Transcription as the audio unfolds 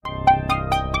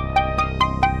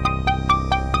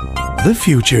The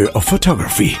future of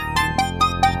photography.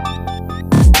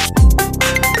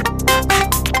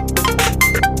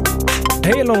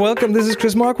 Hey, hello, welcome. This is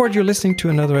Chris Marquardt. You're listening to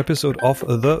another episode of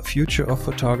The Future of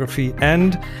Photography.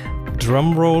 And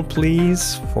drum roll,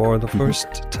 please. For the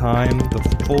first time,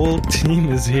 the full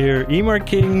team is here. Emer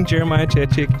King, Jeremiah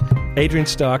Chechik, Adrian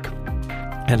Stock.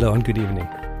 Hello and good evening.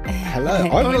 Hello.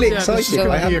 I'm really excited.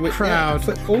 I have a crowd.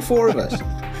 For all four of us.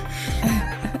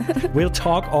 We'll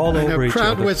talk all over each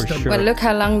other wisdom. for sure. Well, look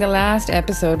how long the last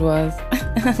episode was.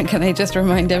 Can I just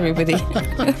remind everybody?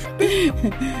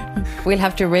 We'll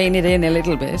have to rein it in a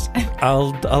little bit.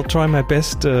 I'll try my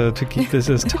best to keep this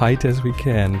as tight as we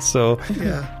can. So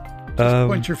yeah, just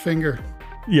point your finger.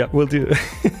 Yeah, we'll do.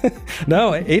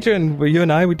 No, Adrian, you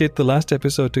and I, we did the last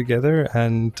episode together,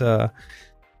 and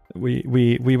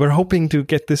we were hoping to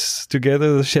get this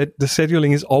together. The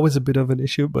scheduling is always a bit of an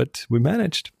issue, but we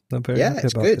managed. I'm very happy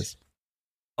about good. this.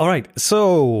 All right,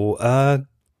 so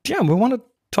we want to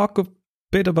talk a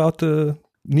bit about the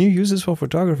new uses for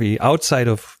photography outside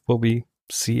of what we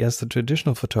see as the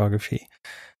traditional photography.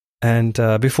 And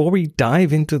before we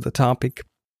dive into the topic,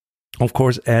 of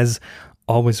course, as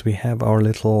always, we have our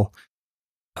little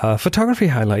photography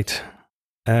highlight.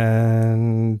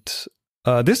 And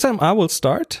this time I will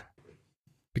start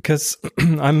because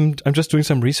I'm just doing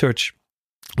some research,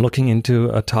 looking into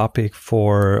a topic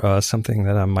for something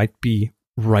that I might be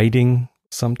writing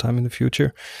sometime in the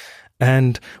future.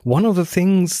 And one of the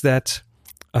things that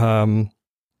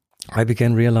I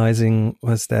began realizing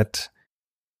was that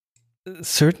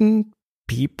certain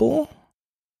people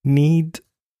need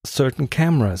certain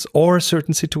cameras, or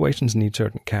certain situations need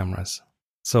certain cameras.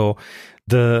 So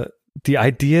the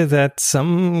idea that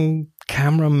some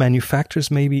camera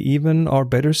manufacturers maybe even are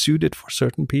better suited for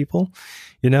certain people,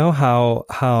 you know,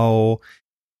 how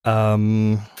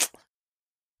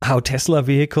Tesla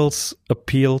vehicles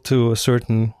appeal to a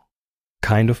certain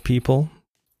kind of people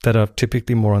that are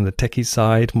typically more on the techie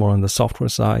side, more on the software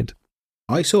side.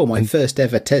 I saw my first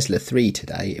ever Tesla 3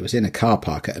 today. It was in a car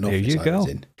park at an office I was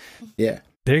in. Yeah.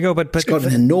 There you go. But it's got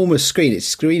an enormous screen. Its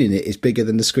screen in it is bigger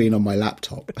than the screen on my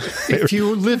laptop. If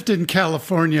you lived in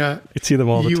California, you'd see them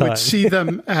all the time. You would see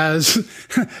them as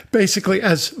basically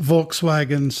as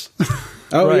Volkswagens.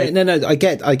 Oh, right. Yeah, no, I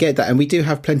get that, and we do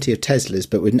have plenty of Teslas,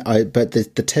 but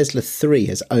the Tesla 3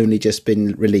 has only just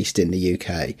been released in the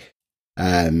UK,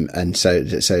 and so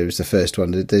it was the first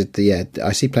one.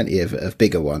 I see plenty of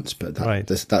bigger ones, but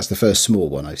that's the first small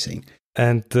one I've seen.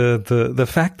 And the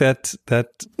fact that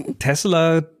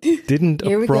Tesla didn't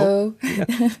Here we go.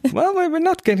 Well, we're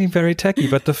not getting very techy,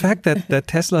 but the fact that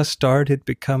Tesla started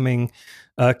becoming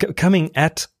coming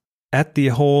at the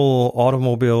whole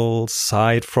automobile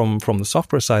side from the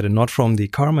software side and not from the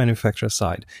car manufacturer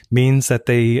side means that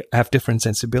they have different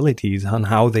sensibilities on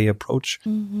how they approach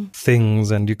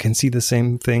things. And you can see the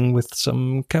same thing with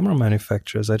some camera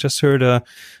manufacturers. I just heard an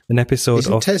episode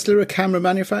Isn't Tesla a camera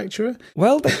manufacturer?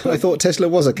 Well, I thought Tesla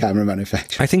was a camera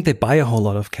manufacturer. I think they buy a whole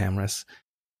lot of cameras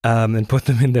and put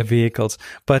them in their vehicles.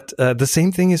 But the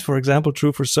same thing is, for example,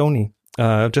 true for Sony.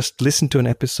 Just listen to an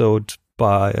episode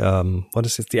by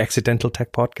the Accidental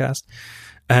Tech Podcast,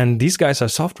 and these guys are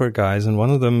software guys, and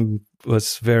one of them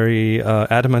was very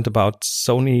adamant about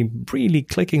Sony really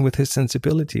clicking with his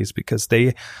sensibilities, because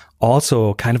they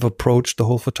also kind of approached the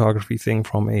whole photography thing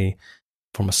from a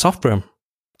software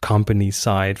company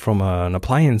side, from an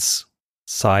appliance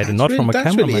side, and not from a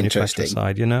camera manufacturer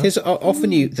side, you know? Because often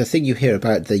the thing you hear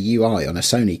about the UI on a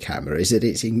Sony camera is that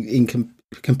it's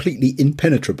completely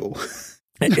impenetrable.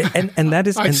 And that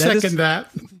is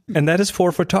and that is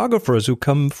for photographers who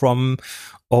come from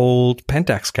old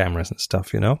Pentax cameras and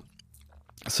stuff, you know.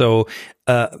 So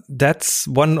that's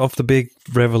one of the big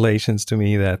revelations to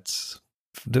me, that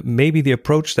maybe the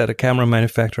approach that a camera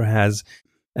manufacturer has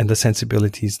and the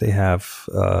sensibilities they have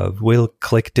will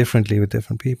click differently with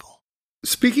different people.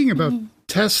 Speaking about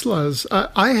Teslas,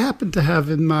 I happen to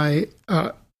have in my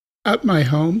at my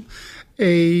home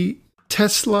a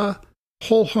Tesla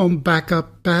whole home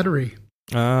backup battery.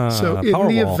 So in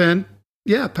the event,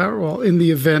 Powerwall. In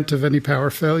the event of any power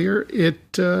failure,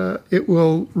 it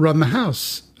will run the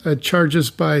house. It charges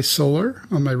by solar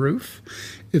on my roof.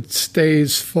 It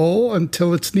stays full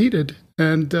until it's needed.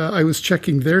 And I was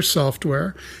checking their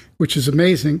software, which is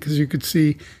amazing, because you could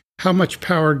see how much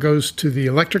power goes to the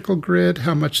electrical grid,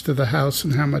 how much to the house,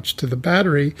 and how much to the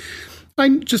battery. I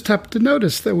just happened to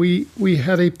notice that we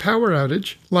had a power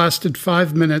outage, lasted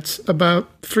 5 minutes about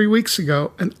 3 weeks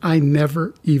ago, and I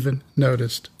never even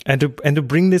noticed. And to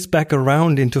bring this back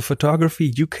around into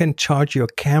photography, you can charge your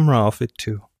camera off it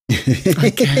too. I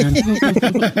can.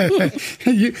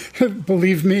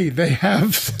 Believe me, they have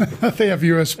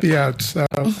USB out. So,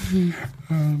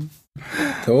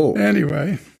 cool.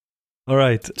 Anyway, all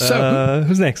right. So,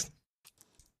 who's next?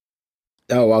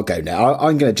 Oh, I'll go now.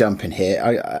 I'm going to jump in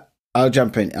here. I'll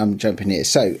jump in. I'm jumping here.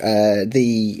 So,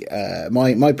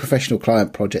 my professional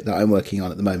client project that I'm working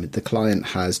on at the moment, the client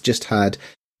has just had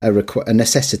a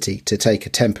necessity to take a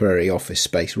temporary office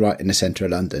space right in the centre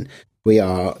of London. We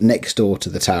are next door to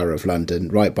the Tower of London,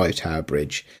 right by Tower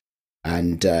Bridge.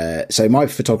 And so my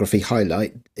photography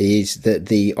highlight is that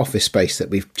the office space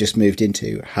that we've just moved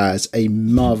into has a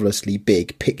marvellously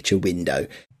big picture window.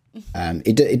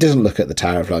 It doesn't look at the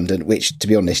Tower of London, which, to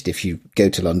be honest, if you go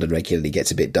to London regularly, gets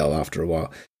a bit dull after a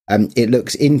while. It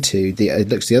looks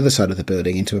the other side of the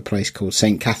building into a place called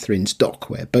St. Catherine's Dock,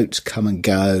 where boats come and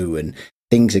go and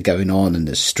things are going on, and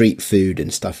there's street food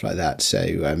and stuff like that. So,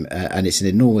 and it's an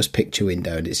enormous picture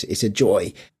window, and it's a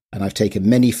joy. And I've taken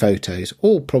many photos,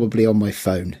 all probably on my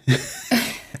phone,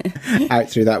 out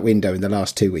through that window in the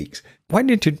last 2 weeks. Why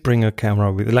didn't you bring a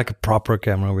camera like a proper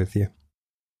camera with you?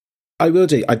 I will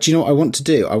do. Do you know what I want to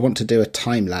do? I want to do a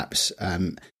time lapse.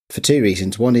 For two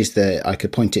reasons. One is that I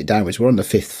could point it downwards. We're on the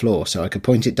 5th floor, so I could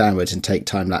point it downwards and take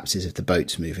time lapses of the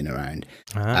boats moving around.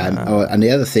 And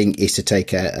the other thing is to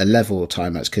take a level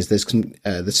time lapse, because there's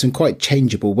some quite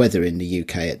changeable weather in the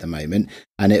UK at the moment,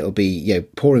 and it'll be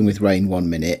pouring with rain 1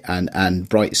 minute and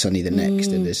bright sunny the next.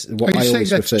 And there's what Are you saying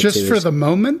that's just for the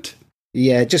moment?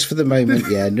 Yeah, just for the moment.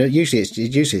 Yeah, no, usually it's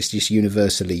just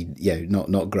universally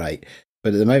not great.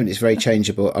 But at the moment, it's very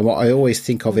changeable. And what I always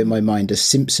think of in my mind as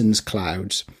Simpsons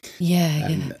clouds. Yeah.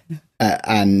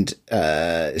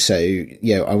 So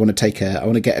I want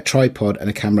to get a tripod and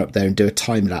a camera up there and do a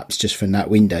time lapse just from that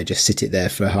window. Just sit it there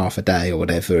for half a day or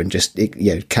whatever, and just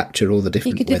capture all the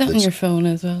different. You could do that on your phone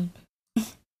as well.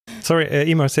 Sorry,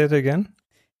 Emer, say it again.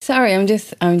 Sorry, I'm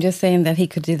just saying that he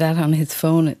could do that on his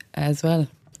phone as well.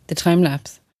 The time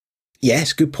lapse.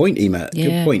 Yes, good point, Emer. Yeah.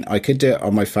 Good point. I could do it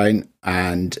on my phone,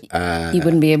 and you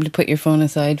wouldn't be able to put your phone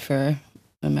aside for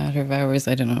a matter of hours.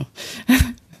 I don't know.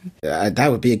 That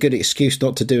would be a good excuse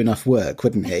not to do enough work,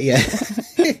 wouldn't it? Yeah.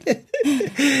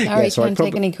 Sorry, so can't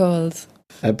take any calls.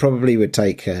 I probably would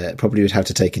have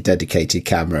to take a dedicated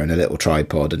camera and a little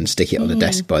tripod and stick it on a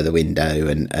desk by the window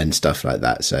and stuff like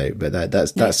that. So, but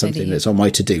that's something that's on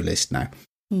my to-do list now.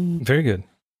 Very good.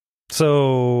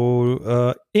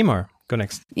 So, Emer. Go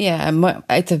next. Yeah,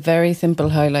 it's a very simple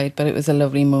highlight, but it was a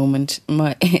lovely moment.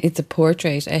 It's a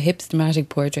portrait, a hipstamatic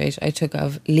portrait I took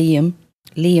of Liam,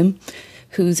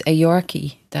 who's a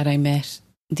Yorkie that I met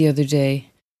the other day.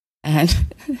 And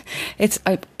it's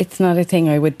not a thing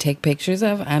I would take pictures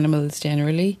of, animals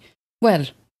generally. Well,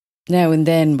 now and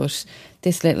then, but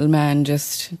this little man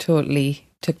just totally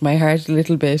took my heart a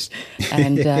little bit.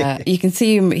 And you can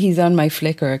see him, he's on my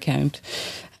Flickr account.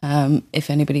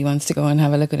 If anybody wants to go and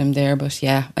have a look at him there. But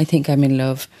yeah, I think I'm in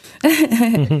love.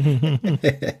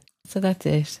 So that's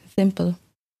it. Simple,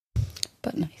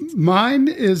 but nice. Mine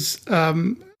is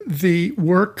the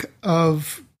work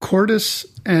of Cortis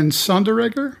and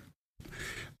Sonderegger.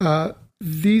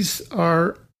 These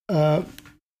are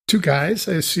two guys,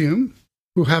 I assume,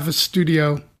 who have a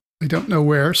studio, I don't know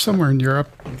where, somewhere in Europe.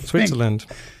 Switzerland.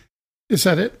 Is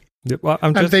that it? Yeah, well,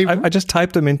 I just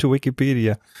typed them into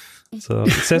Wikipedia. So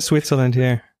it says Switzerland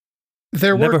here.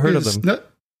 Never heard of them.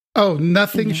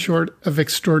 Nothing short of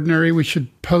extraordinary. We should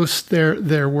post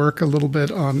their work a little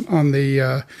bit on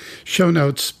the show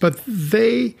notes. But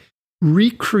they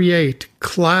recreate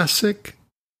classic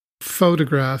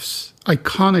photographs,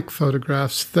 iconic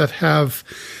photographs that have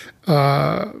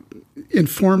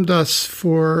informed us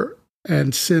for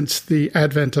and since the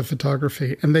advent of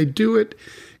photography. And they do it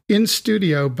in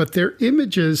studio, but their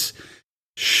images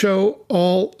show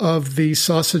all of the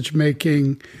sausage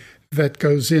making that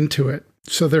goes into it.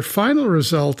 So their final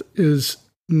result is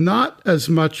not as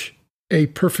much a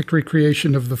perfect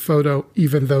recreation of the photo,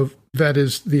 even though that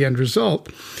is the end result,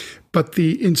 but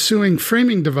the ensuing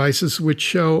framing devices, which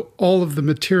show all of the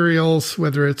materials,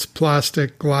 whether it's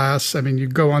plastic, glass. I mean, you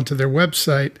go onto their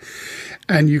website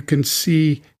and you can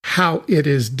see how it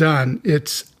is done.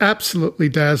 It's absolutely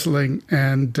dazzling,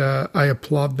 and I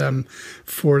applaud them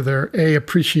for their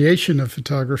appreciation of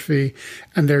photography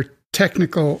and their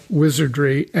technical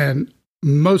wizardry, and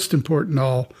most important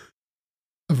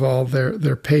of all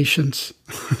their patience.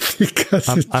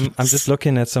 Because I'm just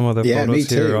looking at some of the photos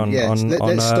here on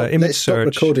image search. Let's stop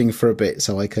recording for a bit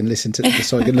so I can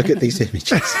so I can look at these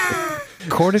images.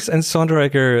 Cortis and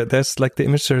Sonderegger, there's like the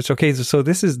image search. Okay, so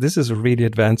this is a really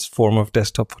advanced form of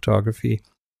desktop photography.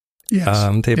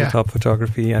 Yes. Tabletop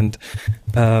photography, and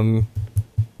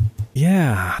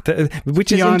Yeah, which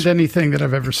beyond is anything that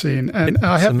I've ever seen. And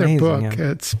I have their book.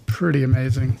 Yeah. It's pretty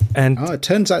amazing. And it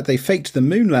turns out they faked the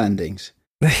moon landings.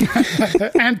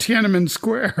 And Tiananmen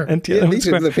Square. These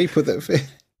are the people that...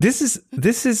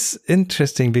 This is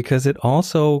interesting because it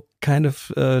also kind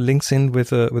of links in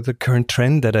with a current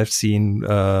trend that I've seen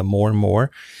more and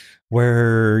more,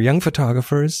 where young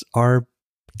photographers are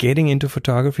getting into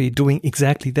photography, doing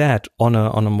exactly that on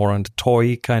a more on the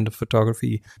toy kind of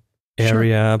photography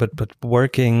area, sure. but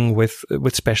working with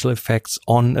special effects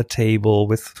on a table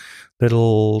with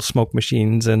little smoke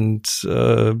machines and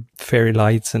fairy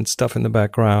lights and stuff in the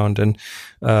background and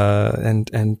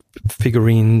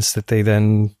figurines that they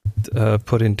then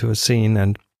put into a scene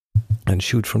and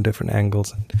shoot from different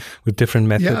angles and with different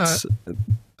methods.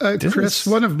 Chris,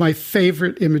 one of my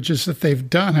favorite images that they've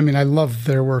done, I mean, I love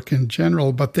their work in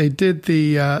general, but they did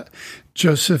the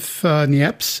Joseph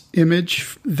Niepce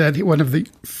image, one of the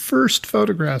first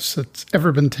photographs that's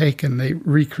ever been taken. They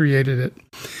recreated it.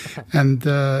 And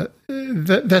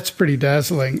that's pretty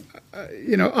dazzling.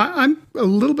 I'm a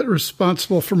little bit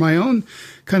responsible for my own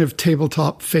kind of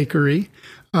tabletop fakery.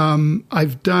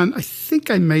 I've done, I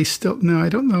think I may still, no, I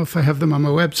don't know if I have them on my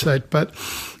website, but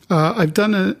I've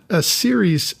done a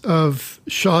series of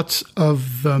shots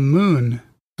of the moon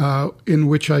in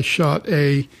which I shot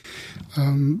a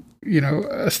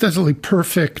ostensibly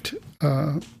perfect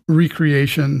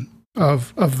recreation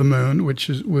of the moon, which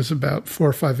was about 4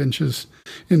 or 5 inches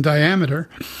in diameter,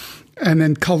 and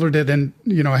then colored it. And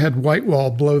I had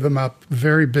Whitewall blow them up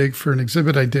very big for an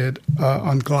exhibit I did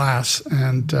on glass,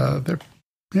 and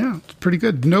it's pretty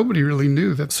good. Nobody really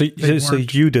knew that. So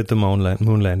you did the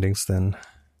moon landings then?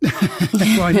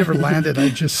 Well, I never landed. I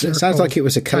just. It sounds like it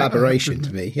was a collaboration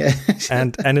to me. Yeah.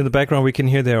 and in the background, we can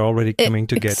hear they're already coming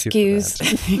to get you. Excuse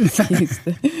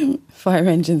the fire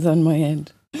engines on my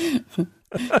end.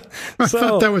 I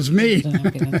thought that was me.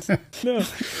 No,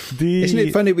 isn't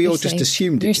it funny? We all just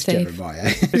assumed it was Jeremiah.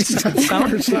 It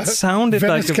sounded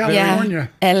Venice, like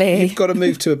California. LA. You've got to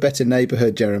move to a better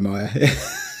neighborhood, Jeremiah.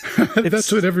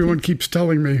 That's what everyone keeps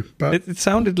telling me. But it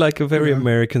sounded like a very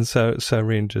American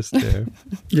siren just there.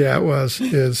 Yeah,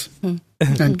 is,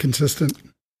 and consistent.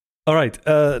 All right,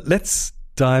 let's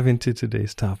dive into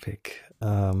today's topic.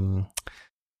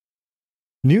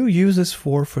 New uses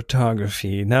for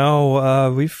photography. Now,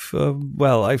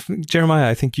 Jeremiah,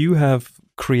 I think you have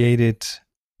created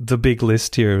the big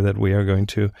list here that we are going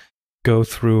to go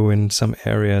through in some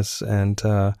areas. And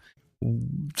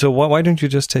so why don't you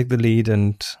just take the lead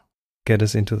and get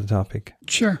us into the topic?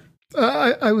 Sure.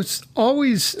 I was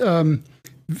always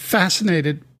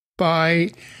fascinated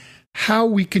by how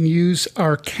we can use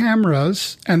our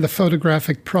cameras and the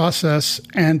photographic process,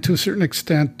 and to a certain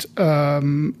extent,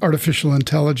 artificial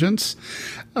intelligence,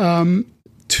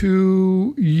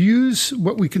 to use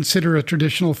what we consider a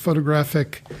traditional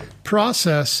photographic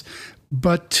process,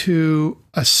 but to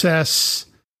assess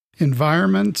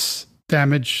environments,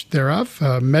 damage thereof,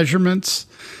 measurements,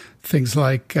 things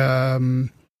like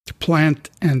plant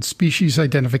and species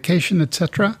identification,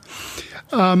 etc.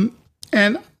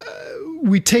 And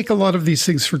we take a lot of these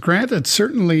things for granted,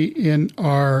 certainly in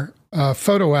our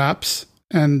photo apps.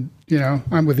 And,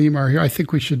 I'm with Emer here. I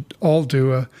think we should all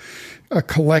do a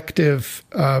collective,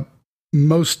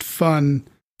 most fun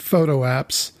photo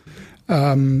apps.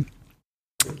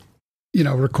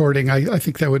 Recording, I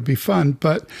think that would be fun.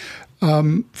 But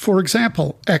for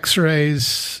example,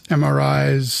 X-rays,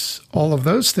 MRIs, all of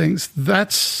those things,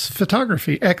 that's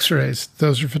photography. X-rays,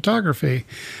 those are photography.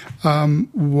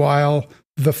 While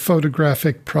the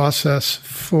photographic process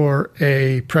for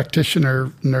a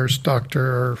practitioner, nurse, doctor,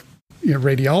 or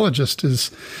radiologist is,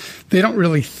 they don't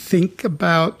really think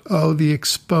about, the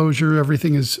exposure,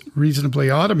 everything is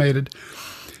reasonably automated.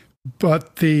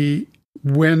 But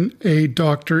when a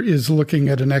doctor is looking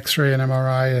at an X-ray, an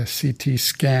MRI, a CT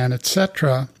scan,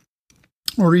 etc.,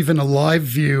 or even a live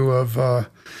view of a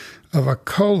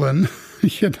colon,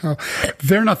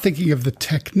 they're not thinking of the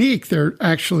technique. They're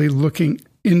actually looking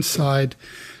inside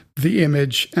the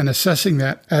image and assessing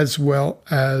that, as well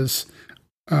as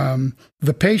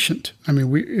the patient. I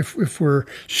mean, if we're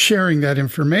sharing that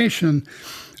information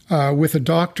with a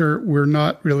doctor, we're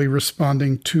not really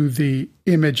responding to the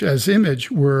image as image.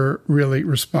 We're really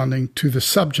responding to the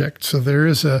subject. So there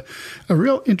is a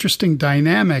real interesting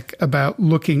dynamic about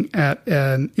looking at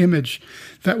an image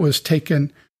that was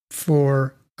taken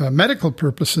for medical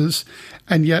purposes,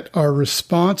 and yet our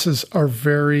responses are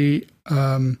very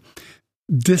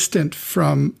distant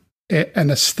from an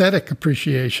aesthetic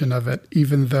appreciation of it,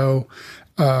 even though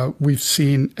we've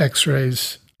seen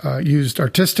X-rays used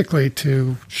artistically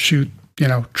to shoot,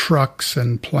 trucks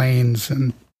and planes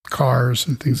and cars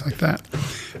and things like that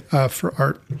for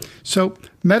art. So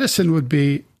medicine would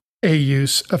be a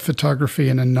use of photography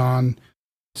in a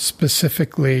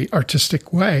non-specifically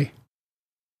artistic way.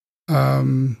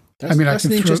 That's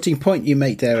an interesting point you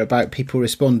make there about people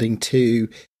responding to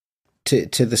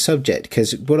the subject,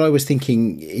 because what I was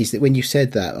thinking is that when you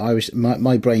said that,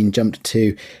 my brain jumped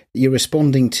to you're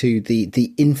responding to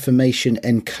the information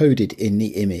encoded in the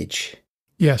image.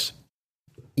 Yes.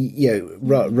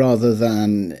 Rather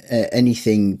than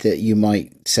anything that you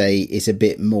might say is a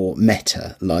bit more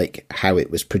meta, like how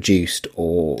it was produced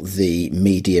or the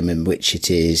medium in which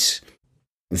it is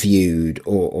viewed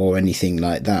or anything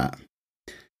like that.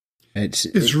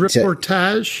 Is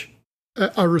reportage,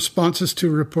 our responses to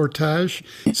reportage,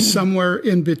 somewhere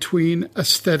in between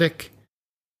aesthetic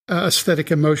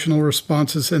emotional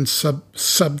responses and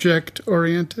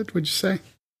subject-oriented, would you say?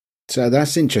 So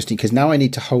that's interesting, because now I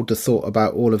need to hold the thought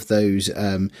about all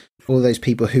those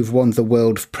people who've won the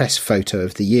World Press Photo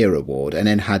of the Year award and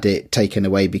then had it taken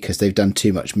away because they've done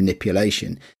too much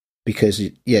manipulation. Because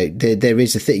there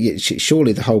is a thing.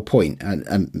 Surely the whole point,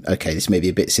 and okay, this may be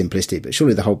a bit simplistic, but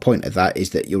surely the whole point of that is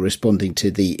that you're responding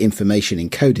to the information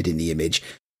encoded in the image,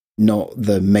 not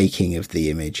the making of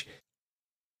the image.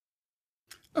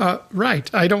 Right.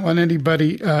 I don't want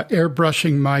anybody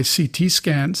airbrushing my CT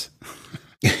scans.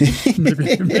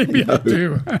 maybe No. I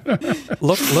do.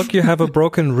 Look, you have a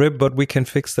broken rib, but we can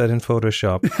fix that in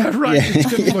Photoshop. Right. Yeah.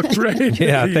 It's going to look great.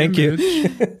 Yeah, thank you.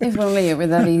 If only it were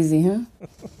that easy, huh?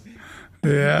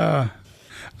 Yeah.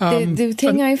 The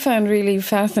thing I found really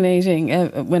fascinating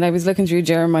when I was looking through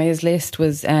Jeremiah's list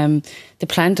was the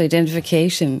plant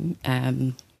identification.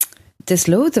 There's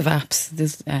loads of apps.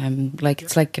 There's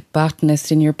it's like a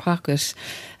botanist in your pocket.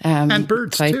 And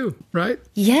birds too, right?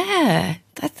 Yeah,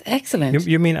 that's excellent.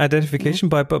 You mean identification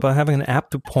by having an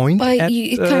app to point at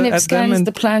it kind of at scans them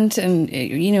the plant, and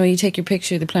you take your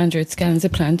picture of the plant, or it scans the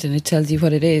plant and it tells you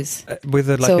what it is. With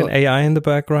an AI in the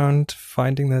background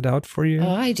finding that out for you?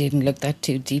 I didn't look that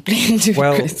too deeply into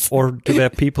it. Or do there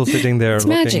people sitting there It's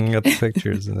looking magic. at the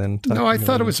pictures and then No, I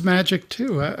thought it was magic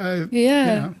too.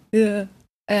 Yeah.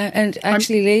 And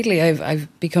actually, lately I've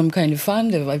become kind of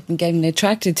fond of. I've been getting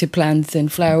attracted to plants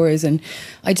and flowers, and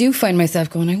I do find myself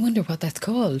going, I wonder what that's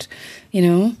called.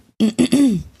 I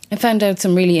found out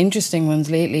some really interesting ones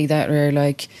lately that are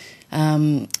like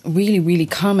really, really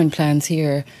common plants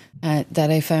here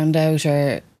that I found out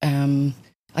are.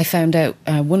 I found out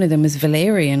one of them is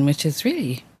valerian, which is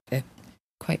really a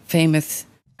quite famous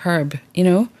herb.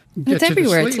 It's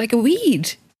everywhere. It's like a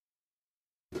weed,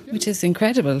 which is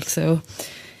incredible. So.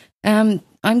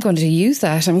 I'm going to use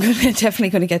that. I'm definitely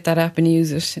going to get that app and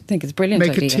use it. I think it's a brilliant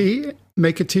idea.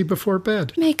 Make a tea before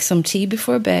bed. Make some tea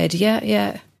before bed.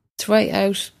 Yeah. It's right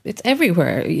out. It's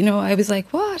everywhere. I was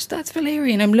like, what? That's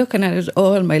valerian. I'm looking at it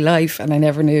all my life and I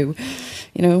never knew,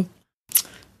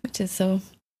 which is so.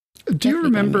 Do you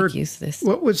remember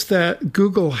what was that?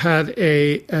 Google had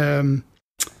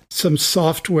some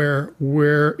software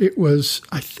where it was,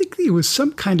 I think it was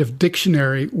some kind of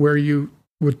dictionary where you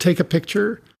would take a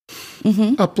picture,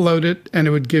 upload it, and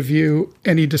it would give you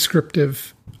any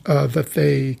descriptive that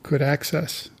they could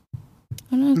access.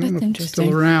 Oh, no, that's interesting. It's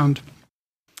still around.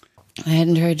 I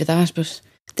hadn't heard of that, but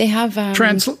they have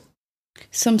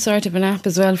some sort of an app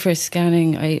as well for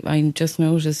scanning. I just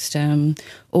noticed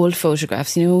old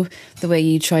photographs. The way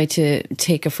you try to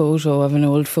take a photo of an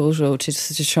old photo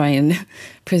to try and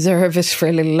preserve it for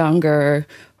a little longer or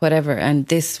whatever, and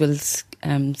this will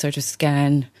sort of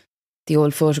scan the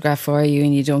old photograph for you,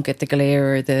 and you don't get the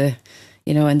glare or the,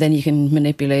 and then you can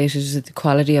manipulate it. The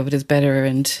quality of it is better,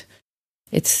 and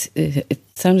it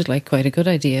sounded like quite a good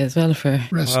idea as well for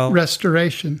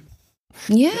restoration.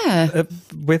 Yeah.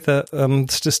 With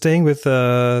staying with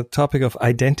the topic of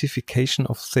identification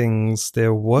of things,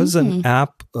 there was an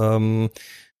app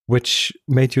which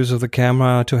made use of the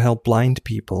camera to help blind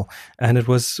people, and it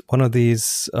was one of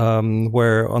these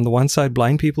where on the one side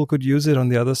blind people could use it, on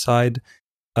the other side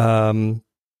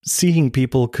seeing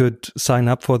people could sign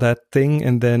up for that thing,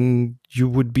 and then you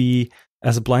would be,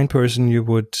 as a blind person, you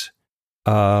would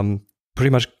pretty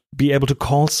much be able to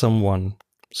call someone.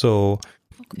 So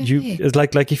it's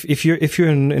like if you're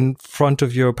in front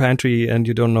of your pantry and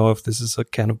you don't know if this is a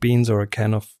can of beans or a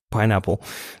can of pineapple,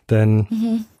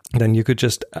 then you could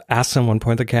just ask someone,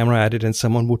 point the camera at it, and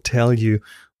someone would tell you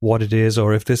what it is,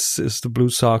 or if this is the blue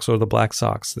socks or the black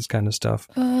socks, this kind of stuff.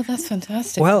 Oh, that's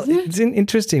fantastic. Well, it's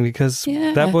interesting because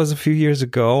that was a few years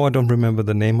ago. I don't remember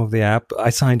the name of the app. I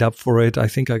signed up for it. I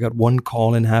think I got one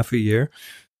call in half a year.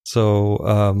 So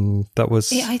that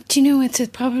was. Yeah, do you know, it's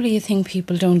probably a thing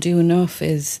people don't do enough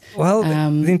is. Well,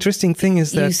 the interesting thing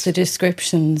is that use the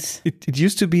descriptions. It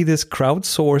used to be this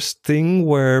crowdsourced thing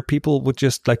where people would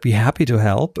just like be happy to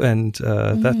help, and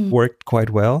that worked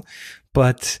quite well.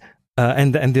 But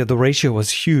and the ratio was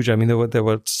huge. I mean, there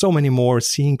were so many more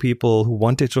seeing people who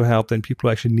wanted to help than people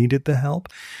who actually needed the help.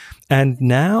 And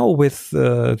now with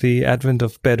the advent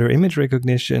of better image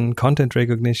recognition, content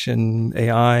recognition,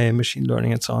 AI, machine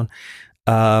learning, and so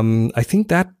on, I think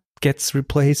that gets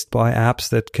replaced by apps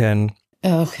that can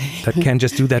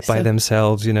just do that by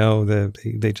themselves. You know,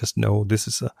 they just know this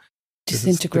is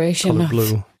disintegration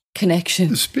of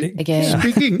connection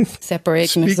again.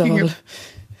 Separation of soul.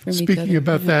 Speaking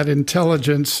about that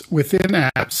intelligence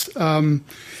within apps,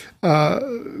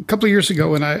 a couple of years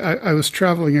ago when I was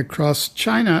traveling across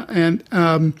China, and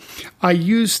I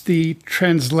used the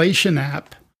translation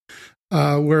app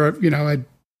where I'd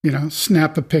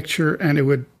snap a picture and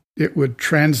it would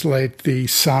translate the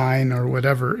sign or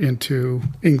whatever into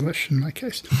English in my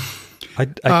case. I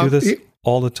do this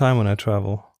all the time when I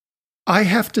travel. I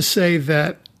have to say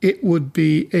that it would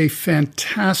be a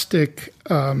fantastic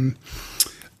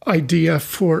idea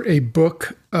for a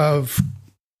book of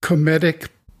comedic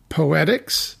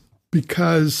poetics,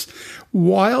 because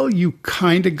while you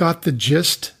kind of got the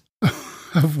gist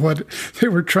of what they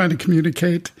were trying to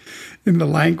communicate in the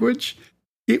language,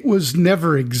 it was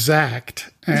never exact,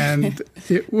 and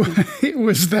it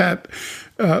was that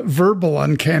verbal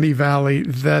uncanny valley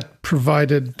that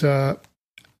provided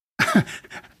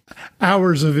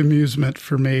hours of amusement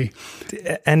for me.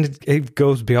 And it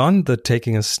goes beyond the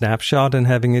taking a snapshot and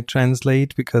having it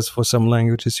translate, because for some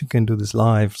languages you can do this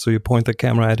live. So you point the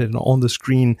camera at it, and on the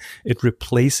screen it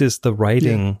replaces the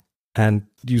writing, and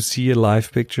you see a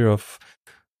live picture of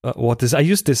what this. I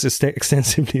used this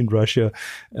extensively in Russia,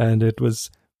 and it was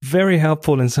very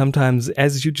helpful, and sometimes,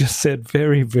 as you just said,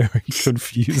 very, very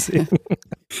confusing.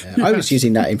 I was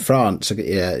using that in France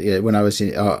when I was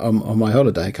on my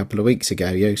holiday a couple of weeks ago,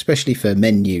 especially for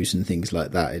menus and things like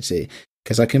that. It's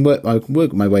because I can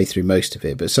work my way through most of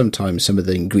it, but sometimes some of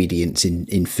the ingredients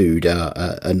in food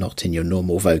are not in your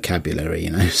normal vocabulary,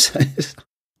 So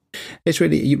it's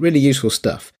really, really useful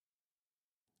stuff.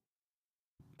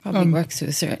 Probably works to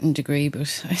a certain degree,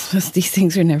 but I suppose these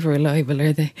things are never reliable,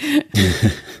 are they?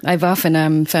 I've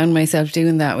often found myself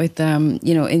doing that with,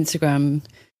 Instagram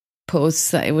posts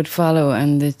that I would follow,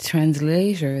 and the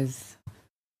translators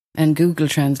and Google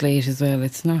Translate as well.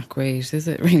 It's not great, is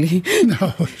it really?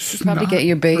 No, it's you probably get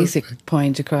your basic perfect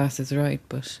point across is right,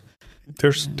 but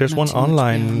there's one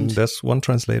online. There's one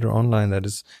translator online that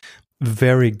is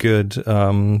very good.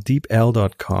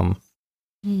 DeepL.com.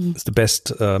 It's the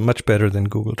best, much better than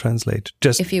Google Translate.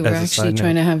 Just if you were actually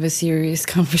trying to have a serious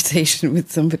conversation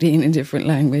with somebody in a different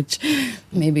language,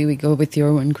 maybe we go with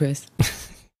your one, Chris.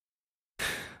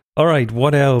 All right,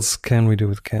 what else can we do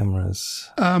with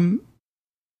cameras?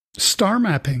 Star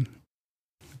mapping,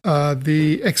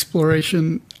 the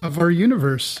exploration of our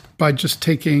universe by just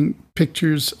taking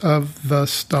pictures of the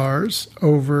stars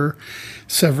over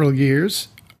several years,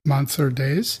 months or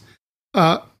days.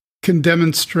 Can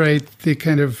demonstrate the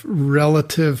kind of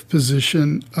relative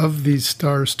position of these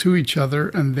stars to each other,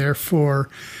 and therefore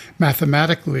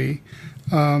mathematically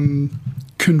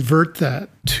convert that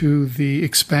to the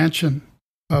expansion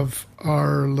of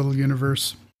our little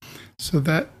universe. So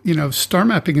that, star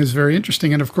mapping is very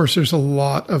interesting. And of course, there's a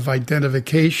lot of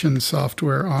identification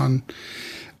software on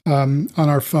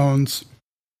our phones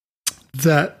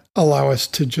that allow us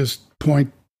to just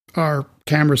point our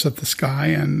cameras at the sky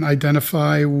and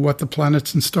identify what the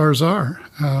planets and stars are.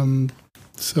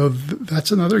 So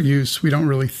that's another use. We don't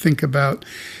really think about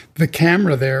the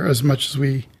camera there as much as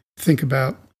we think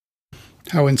about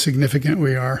how insignificant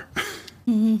we are.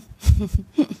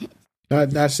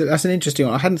 That's an interesting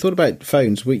one. I hadn't thought about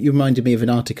phones. You reminded me of an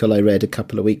article I read a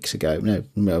couple of weeks ago,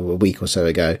 a week or so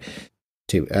ago,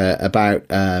 about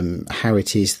how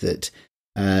it is that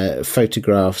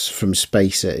photographs from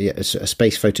space,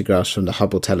 space photographs from the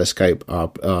Hubble telescope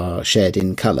are shared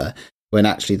in colour, when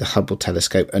actually the Hubble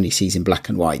telescope only sees in black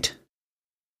and white.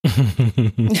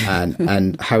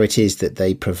 and how it is that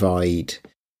they provide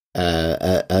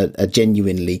a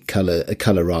genuinely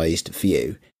colorized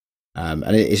view. And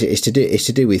it's to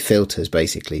do with filters,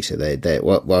 basically. So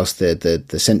whilst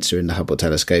the sensor in the Hubble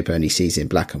telescope only sees in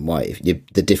black and white,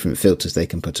 the different filters they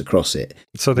can put across it.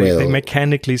 So they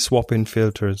mechanically swap in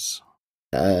filters.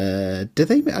 Do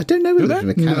they? I don't know whether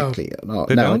it's mechanically or not.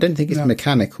 No, I don't think it's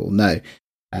mechanical. No.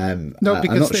 No, because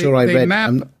I'm not sure I read.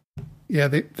 Map,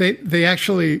 they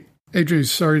actually Adrian,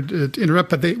 sorry to interrupt,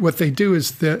 but what they do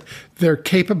is that they're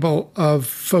capable of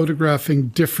photographing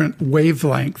different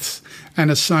wavelengths and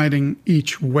assigning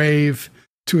each wave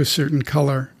to a certain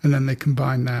color, and then they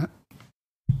combine that.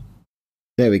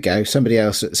 There we go. Somebody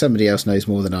else knows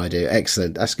more than I do.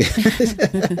 Excellent. That's good.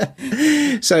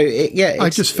 So I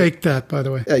just faked that, by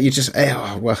the way. You just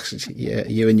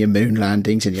you and your moon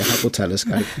landings and your Hubble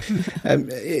telescope.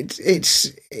 It's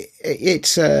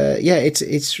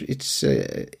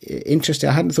interesting.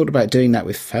 I hadn't thought about doing that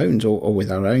with phones or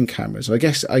with our own cameras. I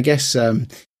guess though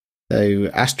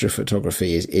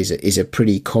astrophotography is a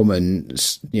pretty common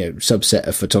subset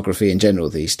of photography in general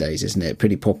these days, isn't it?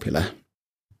 Pretty popular.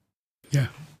 Yeah.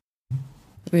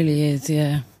 It really is,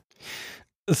 yeah.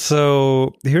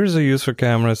 So here's a use for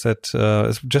cameras that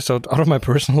is just out of my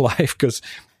personal life, because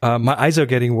my eyes are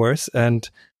getting worse, and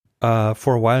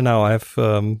for a while now I've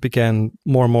began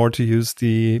more and more to use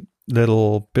the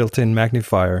little built-in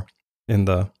magnifier in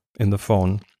the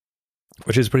phone,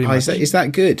 which is pretty much... Is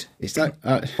that good? Is that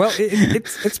well?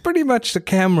 It's pretty much the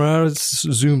camera is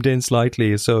zoomed in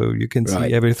slightly, so you can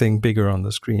see everything bigger on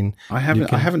the screen. I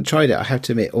haven't tried it, I have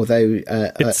to admit. Although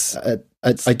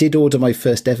I did order my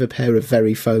first ever pair of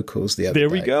varifocals the other day. There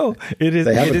we go. It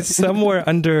is somewhere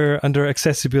under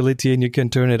accessibility, and you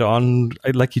can turn it on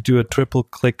like you do a triple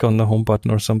click on the home button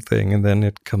or something, and then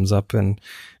it comes up and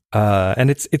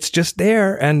it's just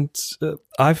there. And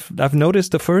I've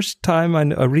noticed the first time I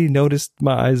really noticed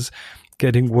my eyes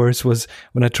getting worse was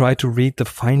when I tried to read the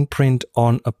fine print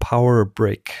on a power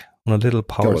brick, on a little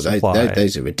power supply.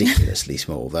 Those are ridiculously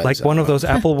small. Like one of those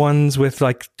Apple ones with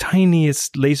like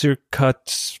tiniest laser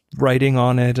cut writing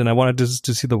on it, and I wanted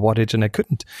to see the wattage, and I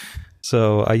couldn't.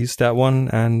 So I used that one,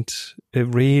 and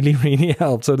it really, really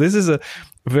helped. So this is a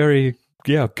very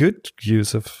good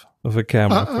use of a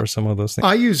camera for some of those things.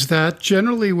 I use that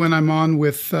generally when I'm on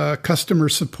with customer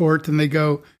support, and they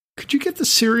go, "Could you get the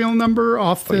serial number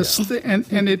off this?"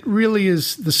 And it really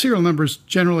is, the serial number is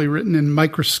generally written in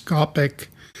microscopic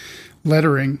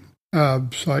lettering.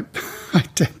 So I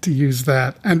tend to use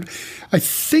that. And I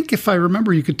think if I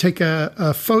remember, you could take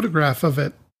a photograph of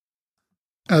it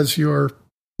as you're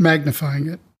magnifying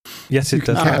it. Yes, it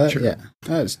does.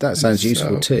 That sounds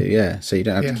useful too. Yeah. So you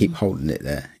don't have to keep holding it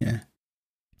there. Yeah.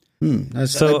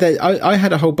 I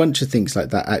had a whole bunch of things like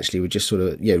that actually, with just sort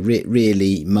of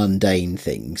really mundane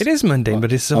things. It is mundane,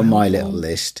 but it's so on my little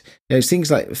list. It's things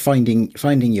like finding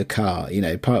your car,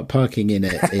 parking in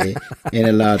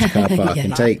a large car park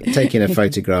and taking a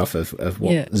photograph of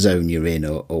what zone you're in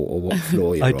or what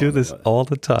floor you're on. I do this all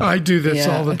the time. I do this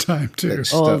all the time too.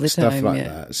 Stuff like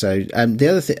that. So the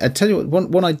other thing, I tell you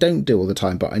what, one I don't do all the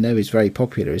time, but I know is very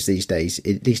popular is these days,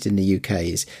 at least in the UK,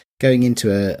 is going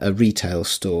into a retail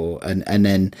store and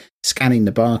then scanning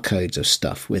the barcodes of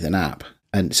stuff with an app,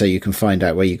 and so you can find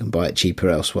out where you can buy it cheaper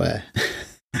elsewhere.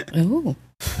 Oh.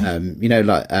 So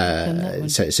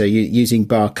you're using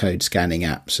barcode scanning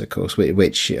apps, of course,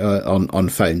 which on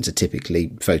phones are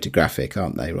typically photographic,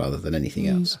 aren't they, rather than anything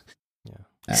else? Yeah.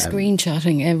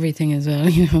 Screenshotting everything as well,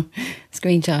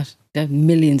 screenshot. There are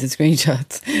millions of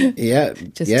screenshots. Yeah.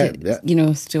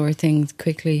 To store things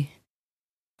quickly.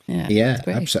 Yeah,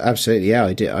 absolutely. Yeah,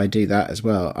 I do that as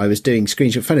well. I was doing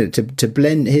screenshot. Funny to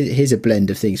blend. Here's a blend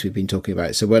of things we've been talking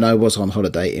about. So when I was on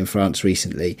holiday in France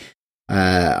recently,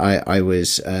 I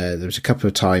was there was a couple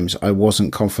of times I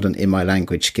wasn't confident in my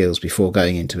language skills before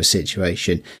going into a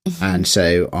situation, and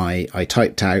so I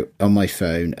typed out on my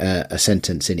phone a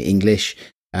sentence in English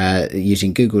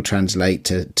using Google Translate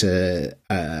to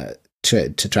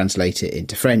translate it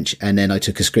into French, and then I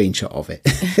took a screenshot of it.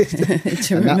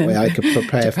 And that way I could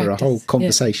prepare for a whole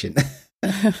conversation.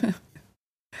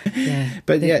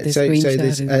 But so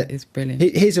this is brilliant.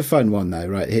 Here's a fun one though,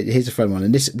 right? Here's a fun one,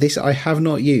 and this I have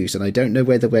not used, and I don't know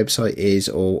where the website is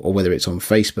or whether it's on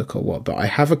Facebook or what, but I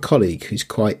have a colleague who's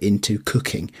quite into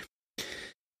cooking,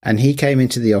 and he came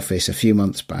into the office a few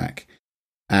months back,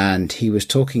 and he was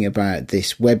talking about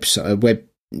this website, a web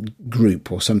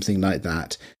group or something like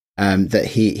that, that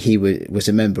he was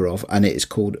a member of, and it's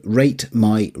called Rate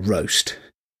My Roast.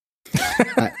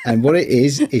 And what it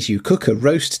is you cook a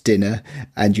roast dinner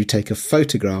and you take a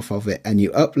photograph of it and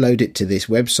you upload it to this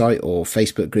website or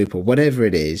Facebook group or whatever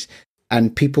it is,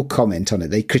 and people comment on it.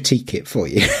 They critique it for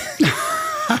you.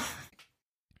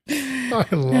 I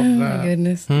love that. My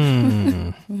goodness.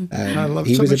 I love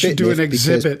it. Someone should do an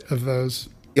exhibit of those.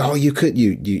 Oh, you could.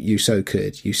 You so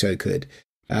could. You so could.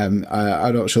 I'm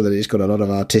not sure that it's got a lot of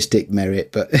artistic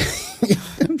merit, but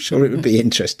I'm sure it would be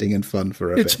interesting and fun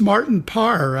for a bit. It's Martin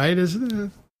Parr, right? Isn't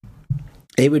it?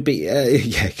 It would be,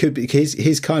 it could be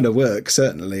his kind of work,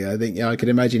 certainly. I think I could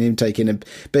imagine him taking a,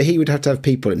 but he would have to have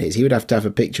people in his. He would have to have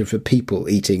a picture for people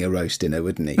eating a roast dinner,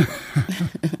 wouldn't he?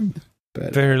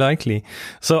 But, very likely.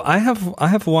 So I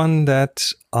have one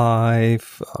that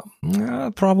I've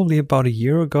probably about a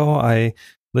year ago, I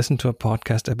listened to a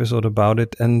podcast episode about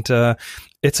it, and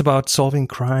it's about solving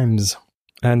crimes.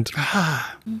 And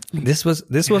this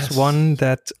was one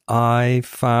that I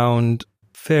found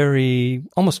very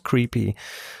almost creepy.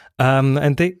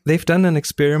 And they've done an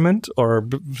experiment, or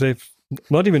they've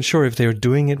not even sure if they're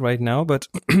doing it right now, but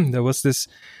there was this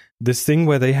thing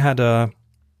where they had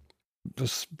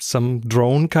some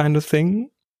drone kind of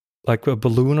thing, like a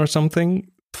balloon or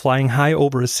something, flying high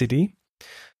over a city,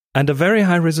 and a very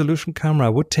high resolution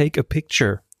camera would take a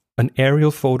picture, an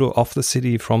aerial photo of the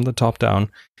city from the top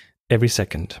down every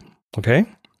second. Okay?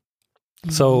 Mm-hmm.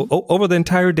 So over the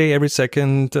entire day, every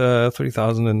second,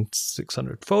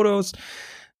 3,600 photos.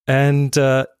 And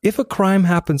if a crime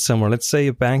happens somewhere, let's say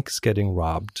a bank is getting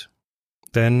robbed,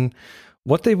 then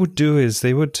what they would do is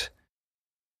they would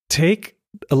take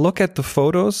a look at the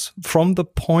photos from the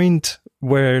point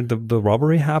where the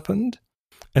robbery happened,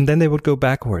 and then they would go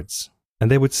backwards, and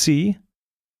they would see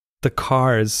the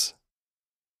cars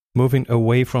moving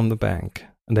away from the bank,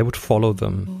 and they would follow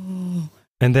them. Oh.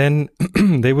 And then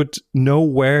they would know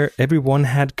where everyone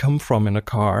had come from in a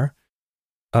car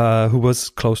who was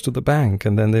close to the bank,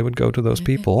 and then they would go to those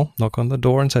people, knock on the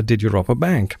door, and say, "Did you rob a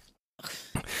bank?"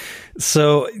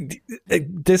 So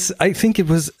this, I think it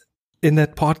was in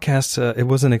that podcast, it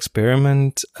was an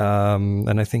experiment,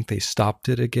 and I think they stopped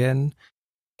it again.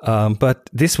 But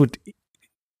this would,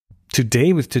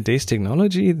 today, with today's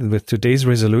technology, with today's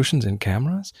resolutions in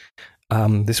cameras,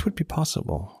 this would be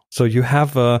possible. So you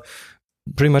have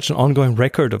pretty much an ongoing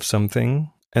record of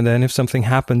something, and then if something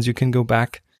happens, you can go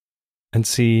back and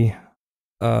see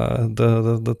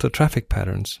the traffic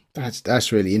patterns.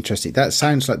 That's really interesting. That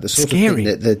sounds like the sort of thing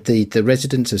that the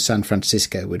residents of San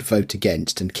Francisco would vote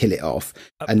against and kill it off,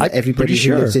 and everybody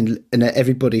who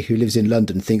lives in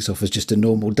London thinks of as just a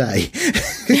normal day.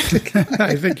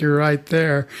 I think you're right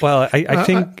there. Well, I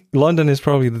think London is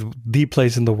probably the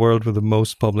place in the world with the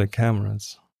most public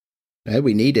cameras. No,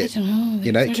 we need it. I don't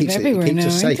know. It keeps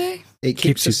us safe. It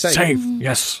keeps us safe.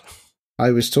 Yes. I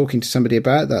was talking to somebody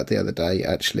about that the other day,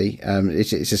 actually.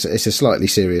 It's a slightly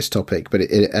serious topic, but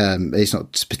it's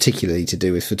not particularly to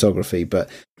do with photography. But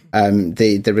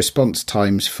the response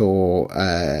times for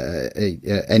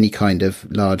any kind of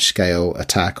large-scale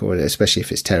attack, or especially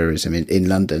if it's terrorism in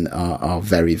London, are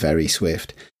very, very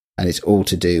swift. And it's all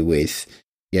to do with,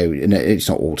 it's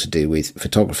not all to do with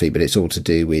photography, but it's all to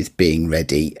do with being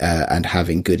ready and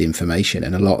having good information.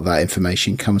 And a lot of that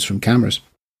information comes from cameras.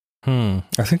 I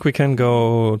think we can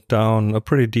go down a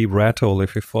pretty deep rat hole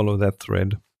if we follow that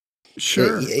thread.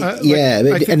 Sure.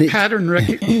 I think pattern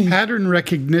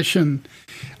recognition,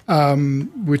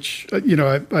 which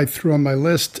I threw on my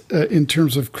list in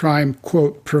terms of crime,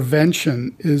 quote,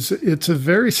 prevention, it's a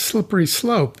very slippery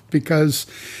slope, because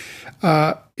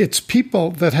it's people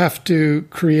that have to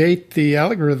create the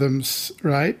algorithms,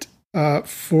 right?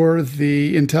 For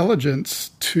the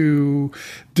intelligence to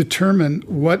determine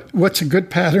what's a good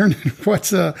pattern and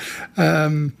what's a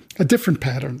different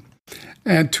pattern,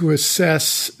 and to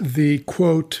assess the,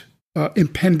 quote,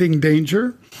 impending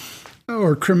danger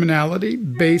or criminality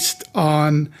based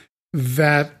on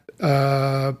that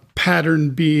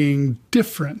pattern being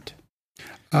different.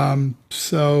 That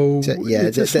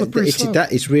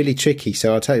is really tricky.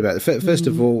 So I'll tell you about it. First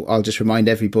of all, I'll just remind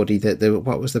everybody that there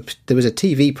was a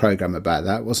TV program about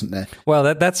that, wasn't there?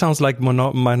 Well, that sounds like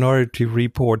Minority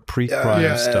Report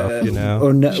pre-crime stuff,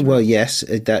 Or no, well, yes,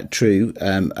 that's true.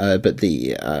 But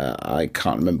I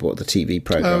can't remember what the TV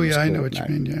program. Oh yeah, was I called know what you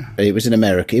mean. Yeah, it was in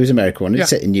America. It was an American one. It's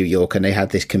set in New York, and they had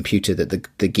this computer that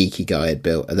the geeky guy had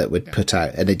built that would put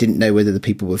out, and they didn't know whether the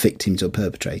people were victims or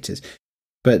perpetrators.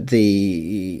 But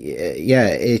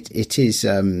it is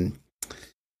an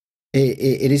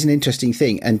interesting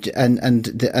thing, and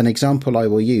an example I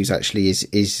will use actually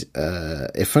is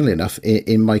funnily enough,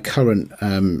 in my current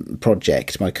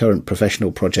project, my current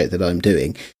professional project that I'm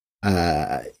doing,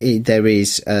 there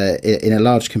is in a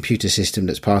large computer system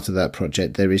that's part of that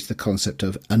project, there is the concept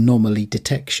of anomaly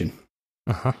detection.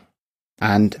 Uh-huh.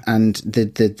 And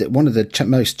the one of the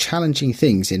most challenging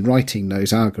things in writing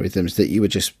those algorithms that you were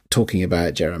just talking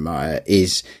about, Jeremiah,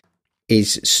 is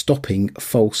stopping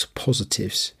false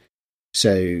positives.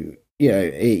 So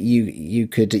you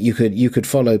could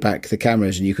follow back the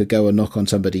cameras, and you could go and knock on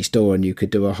somebody's door, and you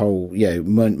could do a whole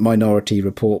Minority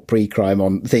Report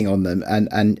pre-crime thing on them,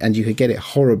 and you could get it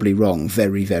horribly wrong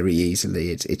very, very easily.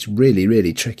 It's really,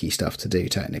 really tricky stuff to do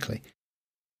technically.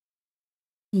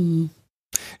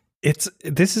 This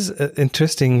is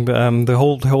interesting. The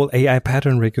whole AI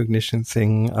pattern recognition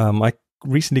thing. I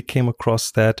recently came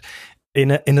across that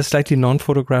in a slightly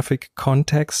non-photographic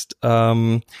context,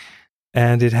 and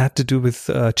it had to do with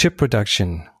chip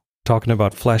production. Talking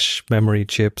about flash memory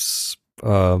chips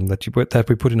that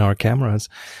we put in our cameras,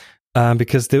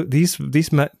 because these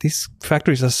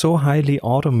factories are so highly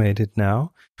automated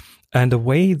now, and the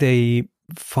way they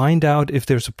find out if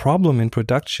there's a problem in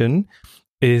production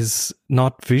is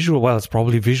not visual. Well, it's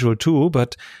probably visual too,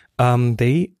 but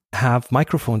they have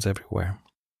microphones everywhere.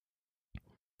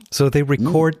 So they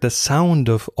record the sound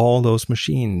of all those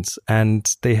machines,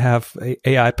 and they have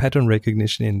AI pattern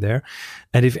recognition in there.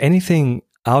 And if anything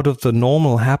out of the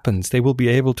normal happens, they will be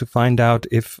able to find out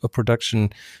if a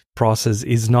production process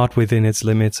is not within its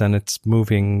limits and it's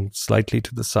moving slightly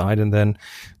to the side, and then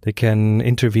they can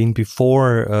intervene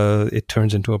before it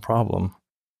turns into a problem.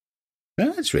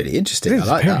 Well, that's really interesting. I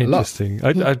like that a lot.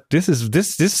 Interesting.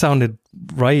 This sounded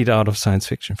right out of science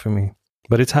fiction for me,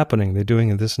 but it's happening. They're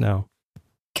doing this now.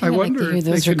 I wonder if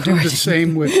they could do the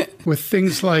same with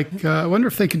things like. I wonder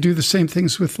if they could do the same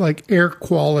things with like air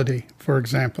quality, for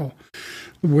example,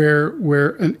 where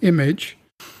an image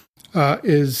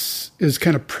is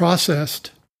kind of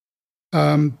processed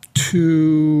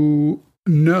to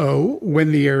know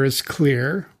when the air is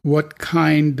clear, what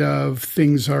kind of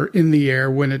things are in the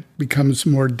air when it becomes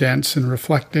more dense and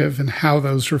reflective, and how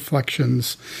those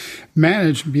reflections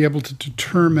manage to be able to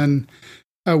determine,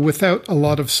 without a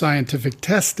lot of scientific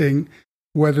testing,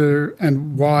 whether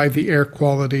and why the air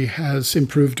quality has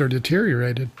improved or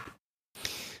deteriorated.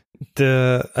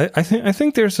 I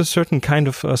think there's a certain kind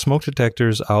of smoke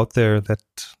detectors out there that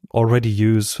already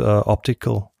use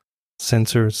optical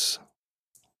sensors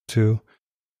to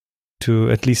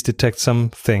at least detect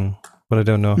something, but I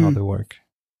don't know how they work.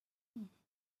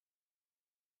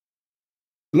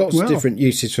 Lots of different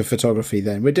uses for photography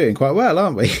then. We're doing quite well,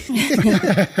 aren't we?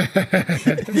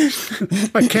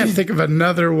 I can't think of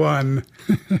another one.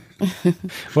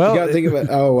 Well, you can't think of it.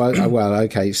 Oh, well,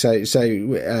 okay. So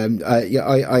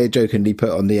I jokingly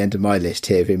put on the end of my list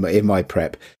here in my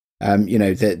prep,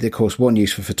 of course, one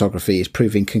use for photography is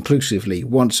proving conclusively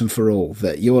once and for all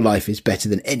that your life is better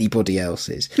than anybody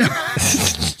else's. Yep.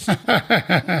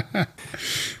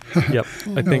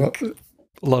 I think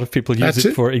a lot of people use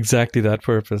it for exactly that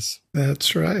purpose.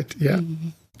 That's right. Yeah.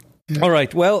 Yeah. All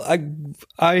right. Well,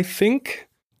 I think,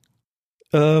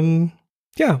 I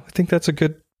think that's a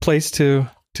good place to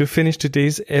finish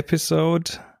today's episode.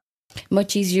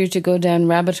 Much easier to go down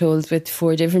rabbit holes with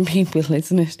 4 different people,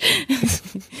 isn't it?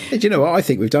 Do you know what? I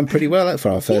think we've done pretty well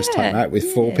for our first time out with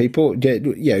 4 people.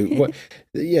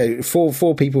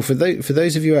 Four people. For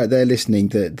those of you out there listening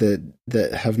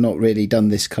that have not really done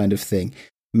this kind of thing,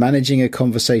 managing a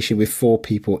conversation with 4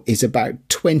 people is about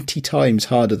 20 times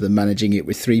harder than managing it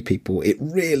with 3 people. It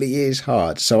really is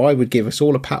hard. So I would give us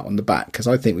all a pat on the back, because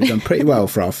I think we've done pretty well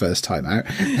for our first time out.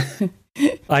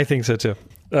 I think so too.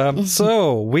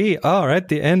 So we are at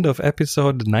the end of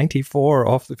episode 94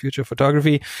 of The Future of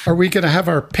Photography. Are we going to have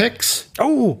our picks?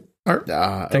 Oh,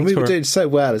 we were doing so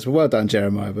well. Well done,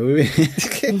 Jeremiah. But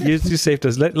you saved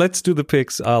us. Let's do the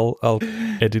picks. I'll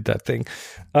edit that thing.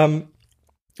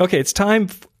 Okay, it's time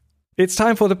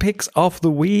for the picks of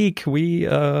the week. We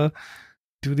do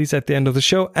these at the end of the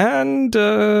show. And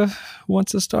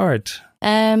wants to start?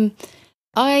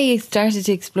 I started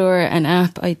to explore an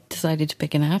app. I decided to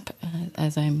pick an app,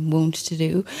 as I'm wont to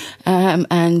do.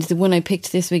 And the one I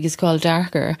picked this week is called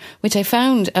Darker, which I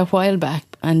found a while back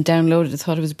and downloaded. I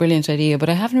thought it was a brilliant idea, but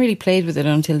I haven't really played with it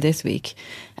until this week.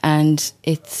 And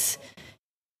it's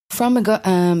from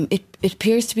it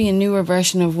appears to be a newer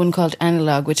version of one called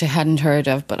Analog, which I hadn't heard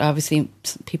of, but obviously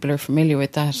people are familiar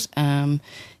with that.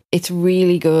 It's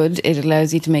really good. It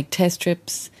allows you to make test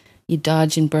strips. You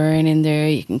dodge and burn in there.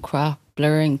 You can crop,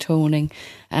 blurring, toning,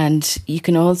 and you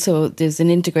can also, there's an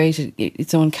integrated,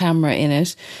 its own camera in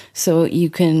it, so you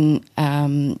can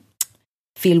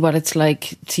feel what it's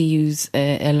like to use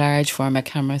a large format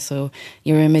camera. So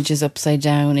your image is upside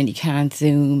down and you can't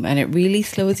zoom, and it really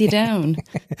slows you down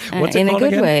in a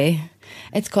good way.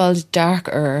 It's called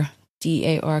Darker,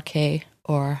 DARK,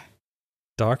 or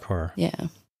Darker. Yeah,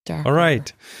 Darker. All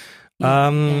right,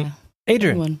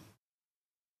 Adrian.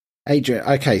 Adrian,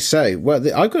 okay, so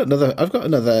I've got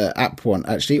another app one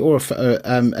actually,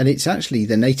 and it's actually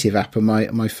the native app on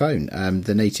my phone,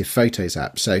 the native Photos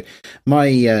app. So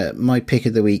my pick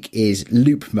of the week is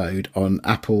Loop Mode on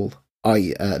Apple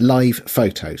Live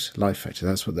Photos. Live Photos,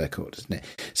 that's what they're called, isn't it?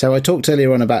 So I talked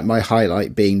earlier on about my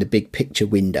highlight being the big picture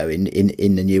window in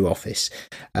the new office,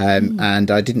 and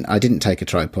I didn't take a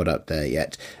tripod up there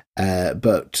yet,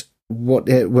 but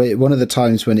one of the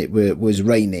times when it was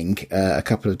raining a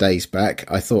couple of days back,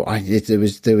 I thought there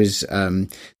was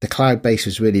the cloud base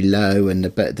was really low, and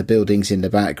the buildings in the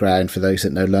background, for those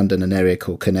that know London, an area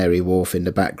called Canary Wharf in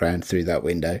the background through that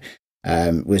window,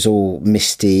 was all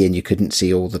misty, and you couldn't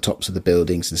see all the tops of the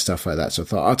buildings and stuff like that. So I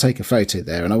thought I'll take a photo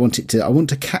there, and I want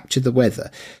to capture the weather.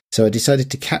 So I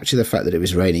decided to capture the fact that it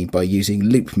was raining by using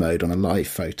loop mode on a live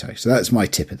photo. So that's my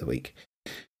tip of the week.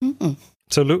 Mm-hmm.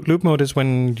 So loop mode is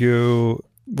when you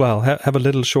have a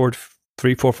little short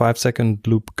 3, 4, 5 second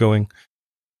loop going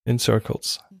in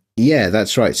circles. Yeah,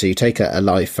 that's right. So you take a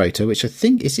live photo, which I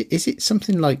think is it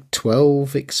something like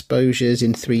 12 exposures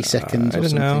in 3 seconds or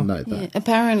something like that. Yeah,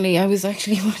 apparently, I was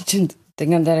actually watching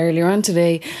thing on that earlier on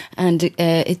today, and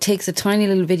it takes a tiny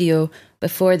little video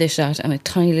before the shot and a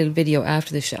tiny little video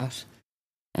after the shot.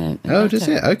 Does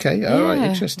it? Okay. All right.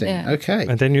 Interesting. Yeah. Okay.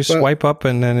 And then you swipe up,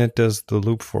 and then it does the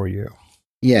loop for you.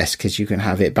 Yes, because you can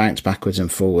have it bounce backwards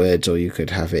and forwards, or you could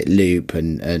have it loop,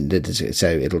 and so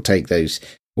it'll take those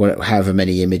however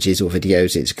many images or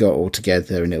videos it's got all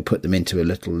together, and it'll put them into a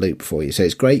little loop for you. So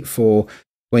it's great for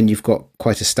when you've got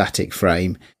quite a static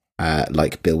frame,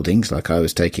 like buildings, like I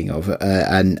was taking of,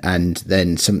 and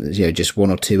then some, just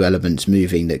one or two elements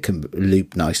moving that can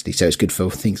loop nicely. So it's good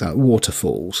for things like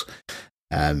waterfalls.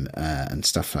 And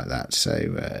stuff like that.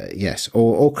 So yes,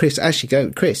 or Chris,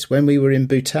 Chris, when we were in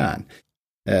Bhutan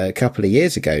a couple of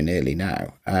years ago, nearly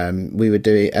now, we were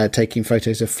taking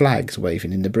photos of flags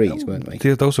waving in the breeze, weren't we?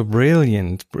 Those are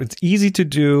brilliant. It's easy to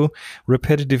do.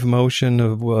 Repetitive motion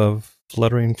of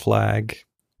fluttering flag.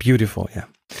 Beautiful, yeah.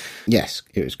 Yes,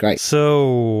 it was great.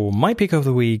 So my pick of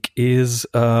the week is,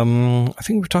 I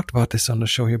think we've talked about this on the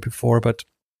show here before, but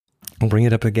I'll bring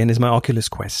it up again, is my Oculus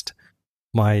Quest.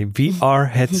 My VR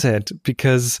headset,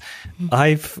 because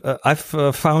I've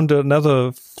found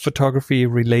another photography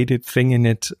related thing in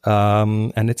it,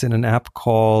 and it's in an app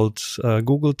called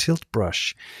Google Tilt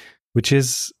Brush, which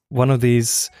is one of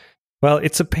these. Well,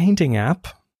 it's a painting app.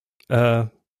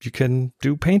 You can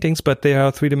do paintings, but they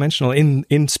are 3-dimensional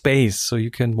in space, so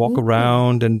you can walk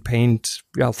around and paint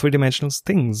 3-dimensional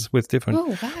things with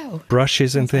different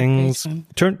brushes and things.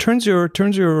 Turns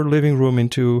your living room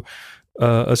into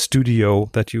a studio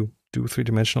that you do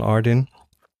 3-dimensional art in.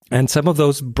 And some of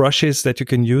those brushes that you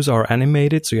can use are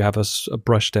animated. So you have a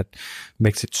brush that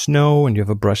makes it snow, and you have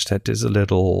a brush that is a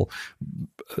little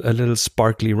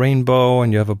sparkly rainbow,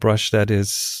 and you have a brush that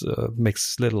is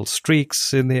makes little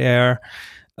streaks in the air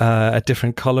at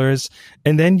different colors.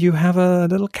 And then you have a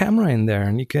little camera in there,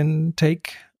 and you can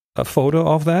take a photo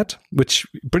of that, which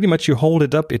pretty much you hold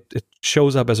it up, it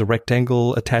shows up as a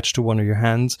rectangle attached to one of your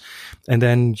hands, and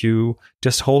then you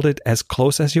just hold it as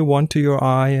close as you want to your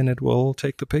eye, and it will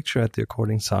take the picture at the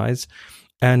according size.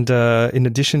 And in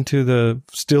addition to the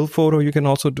still photo, you can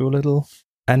also do a little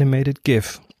animated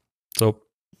GIF. So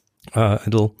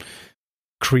it'll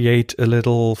create a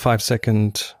little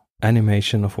 5-second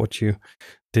animation of what you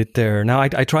did there. Now,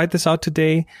 I tried this out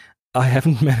today. I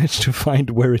haven't managed to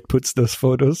find where it puts those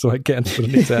photos, so I can't put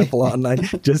an example online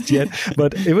just yet.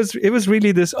 But it was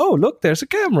really this, oh, look, there's a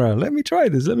camera. Let me try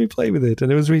this. Let me play with it. And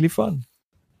it was really fun.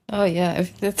 Oh, yeah.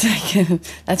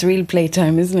 That's real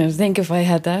playtime, isn't it? I think if I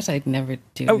had that, I'd never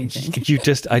do anything.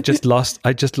 I just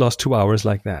lost 2 hours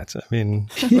like that. I mean,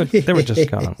 they were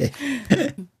just gone.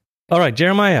 All right,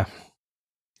 Jeremiah.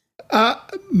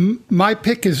 My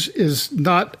pick is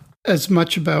not as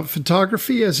much about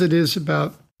photography as it is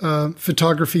about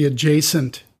photography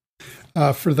adjacent,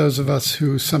 for those of us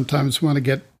who sometimes want to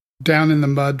get down in the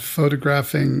mud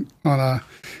photographing on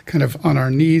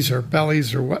our knees or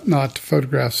bellies or whatnot, to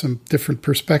photograph some different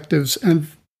perspectives. And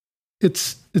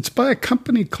it's by a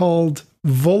company called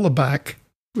Vollebak,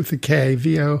 with a K,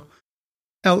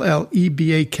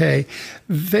 Vollebak.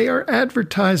 They are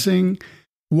advertising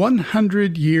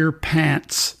 100-year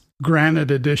pants, Granite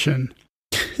Edition,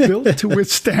 built to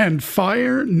withstand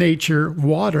fire, nature,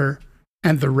 water,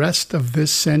 and the rest of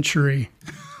this century.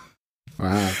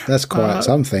 Wow, that's quite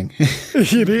something.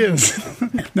 It is.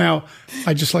 Now,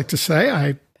 I just like to say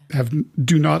I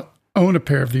do not own a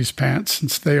pair of these pants,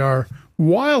 since they are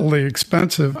wildly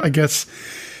expensive. I guess,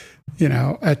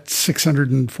 at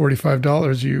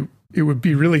 $645, it would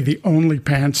be really the only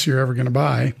pants you're ever going to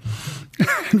buy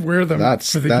and wear them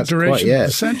for the duration of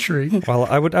the century. Well,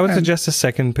 I would suggest a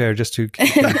second pair, just to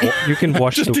you can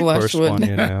wash the first one.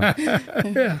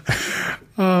 Yeah.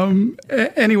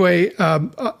 Anyway,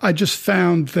 I just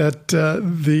found that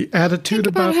the attitude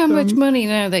Think about how much money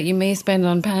now that you may spend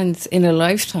on pants in a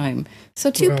lifetime.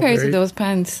 So two pairs of those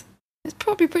pants. It's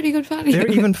probably pretty good value. They're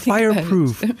even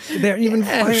fireproof. They're even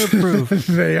fireproof.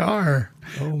 They are.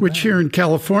 which here in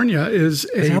California is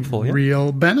helpful,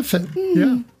 real benefit.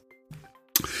 Yeah.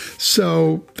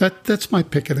 So that's my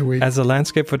pick of the week. As a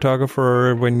landscape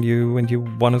photographer, when you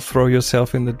want to throw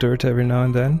yourself in the dirt every now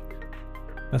and then,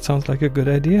 that sounds like a good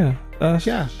idea.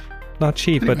 Yeah. Not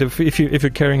cheap, but if you're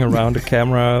carrying around a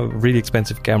camera, really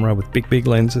expensive camera with big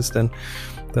lenses, then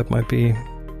that might be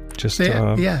just they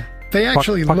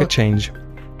actually pocket look change.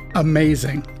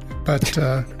 Amazing, but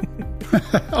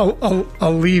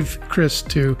I'll leave Chris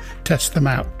to test them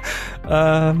out.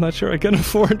 I'm not sure I can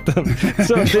afford them.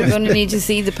 So we're going to need to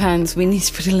see the pans. We need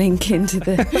to put a link into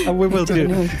the. We will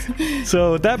do.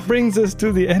 So that brings us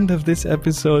to the end of this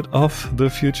episode of The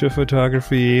Future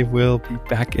Photography. We'll be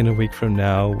back in a week from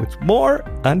now with more.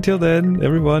 Until then,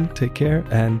 everyone, take care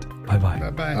and bye-bye.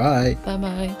 Bye-bye. Bye.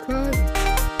 Bye-bye. Bye.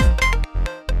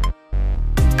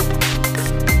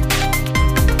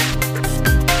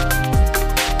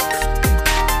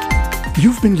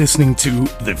 You've been listening to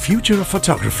The Future of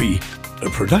Photography, a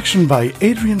production by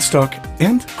Adrian Stock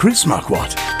and Chris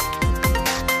Marquardt.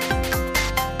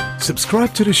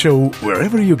 Subscribe to the show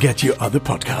wherever you get your other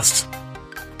podcasts.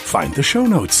 Find the show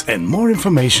notes and more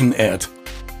information at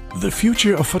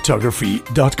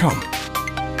thefutureofphotography.com.